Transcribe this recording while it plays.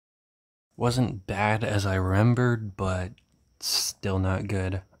Wasn't bad as I remembered, but still not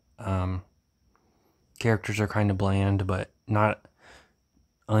good. Um, Characters are kind of bland, but not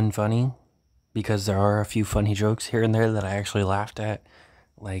unfunny because there are a few funny jokes here and there that I actually laughed at.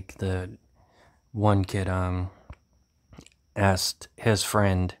 Like the one kid asked his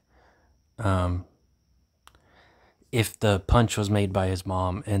friend um if the punch was made by his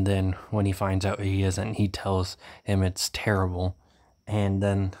mom, and then when he finds out he isn't, he tells him it's terrible. And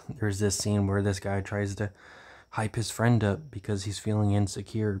then there's this scene where this guy tries to hype his friend up because he's feeling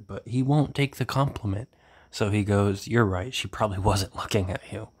insecure, but he won't take the compliment. So he goes, "You're right, she probably wasn't looking at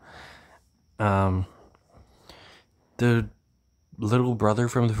you." Um, the little brother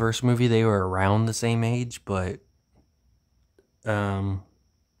from the first movie, they were around the same age, but um,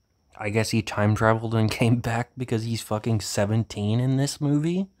 I guess he time traveled and came back because he's fucking 17 in this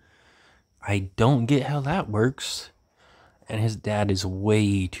movie. I don't get how that works. And his dad is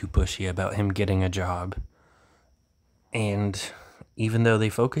way too pushy about him getting a job. And even though they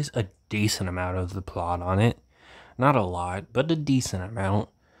focus a decent amount of the plot on it, not a lot, but a decent amount,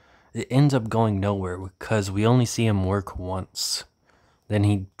 it ends up going nowhere because we only see him work once. Then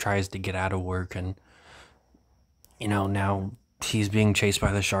he tries to get out of work, and now he's being chased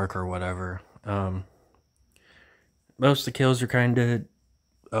by the shark or whatever. Most of the kills are kind of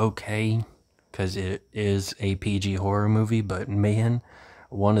okay because it is a PG horror movie, but man,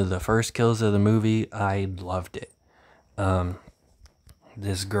 one of the first kills of the movie, I loved it.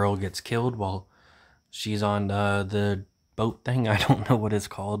 This girl gets killed while she's on the boat thing. I don't know what it's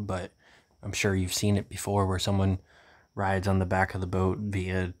called, but I'm sure you've seen it before where someone rides on the back of the boat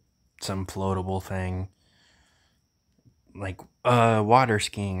via some floatable thing. Like water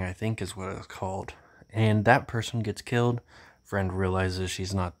skiing, I think is what it's called. And that person gets killed. Friend realizes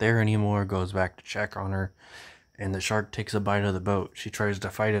she's not there anymore, goes back to check on her, and the shark takes a bite of the boat. She tries to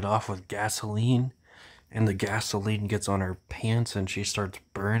fight it off with gasoline, and the gasoline gets on her pants and she starts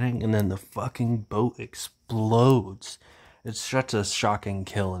burning, and then the fucking boat explodes. It's such a shocking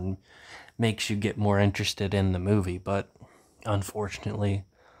kill and makes you get more interested in the movie, but unfortunately,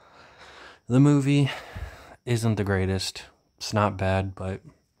 the movie isn't the greatest. It's not bad, but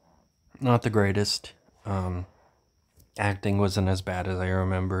not the greatest. Acting wasn't as bad as I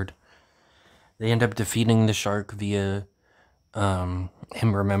remembered. They end up defeating the shark via him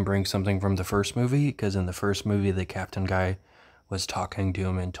remembering something from the first movie, because in the first movie the captain guy was talking to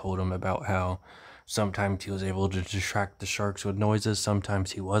him and told him about how sometimes he was able to distract the sharks with noises,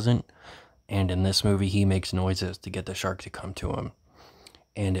 sometimes he wasn't. And in this movie he makes noises to get the shark to come to him,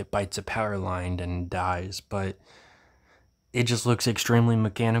 and it bites a power line and dies, but it just looks extremely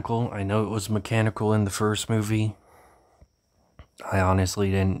mechanical. I know it was mechanical in the first movie. I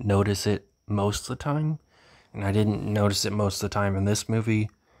honestly didn't notice it most of the time, and I didn't notice it most of the time in this movie.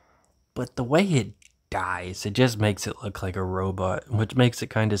 But the way it dies, it just makes it look like a robot, which makes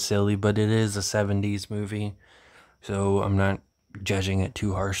it kind of silly, but it is a 70s movie, so I'm not judging it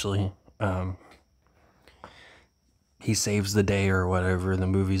too harshly. He saves the day or whatever, the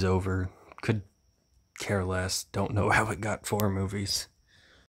movie's over. Could care less, don't know how it got 4 movies.